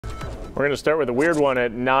We're going to start with a weird one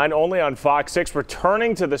at 9, only on Fox 6.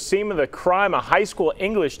 Returning to the scene of the crime, a high school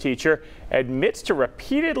English teacher admits to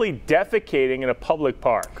repeatedly defecating in a public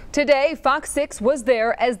park. Today, Fox 6 was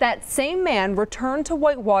there as that same man returned to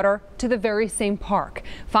Whitewater to the very same park.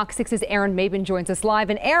 Fox 6's Aaron Mabin joins us live.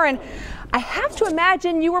 And Aaron, I have to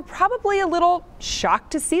imagine you were probably a little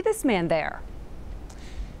shocked to see this man there.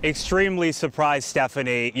 Extremely surprised,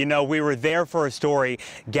 Stephanie. You know, we were there for a story,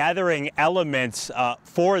 gathering elements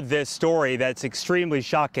for this story that's extremely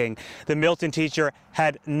shocking. The Milton teacher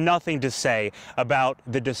had nothing to say about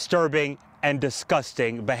the disturbing and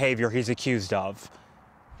disgusting behavior he's accused of.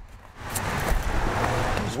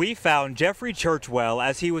 We found Jeffrey Churchwell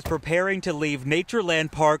as he was preparing to leave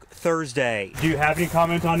Natureland Park Thursday. Do you have any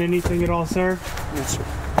comment on anything at all, sir? Yes, sir.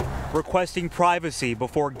 Requesting privacy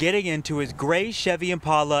before getting into his gray Chevy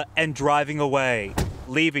Impala and driving away.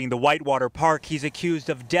 Leaving the Whitewater Park, he's accused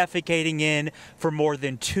of defecating in for more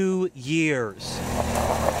than 2 years.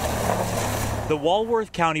 The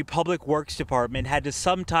Walworth County Public Works Department had to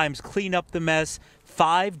sometimes clean up the mess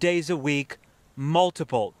 5 days a week,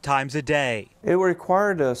 multiple times a day. It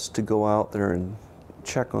required us to go out there and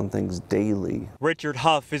check on things daily. Richard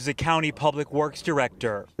Huff is the county public works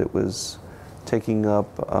director. It was taking up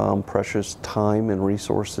precious time and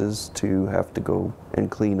resources to have to go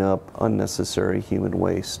and clean up unnecessary human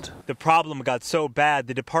waste. The problem got so bad,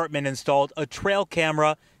 the department installed a trail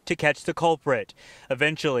camera to catch the culprit,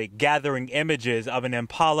 eventually gathering images of an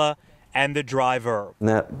Impala and the driver. And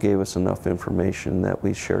that gave us enough information that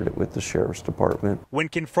we shared it with the sheriff's department. When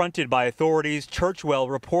confronted by authorities, Churchwell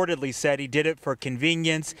reportedly said he did it for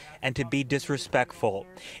convenience and to be disrespectful.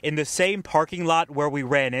 In the same parking lot where we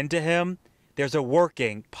ran into him, there's a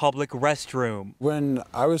working public restroom. When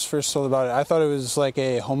I was first told about it, I thought it was like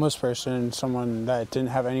a homeless person, someone that didn't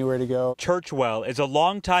have anywhere to go. Churchwell is a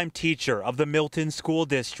longtime teacher of the Milton School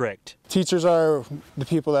District. Teachers are the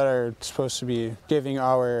people that are supposed to be giving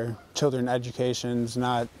our children educations,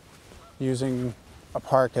 not using a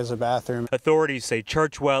park as a bathroom. Authorities say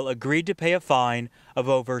Churchwell agreed to pay a fine of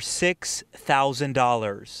over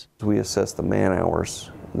 $6,000. We assessed the man hours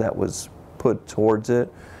that was put towards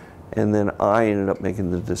it, and then I ended up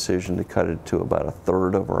making the decision to cut it to about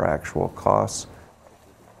 1/3 of our actual costs.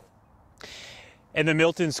 And the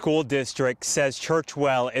Milton School District says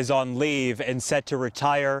Churchwell is on leave and set to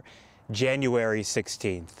retire January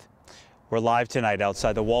 16th. We're live tonight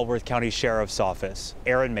outside the Walworth County Sheriff's Office.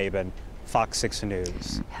 Aaron Mabin, Fox 6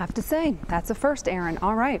 News. Have to say, that's a first, Aaron.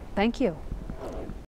 All right, thank you.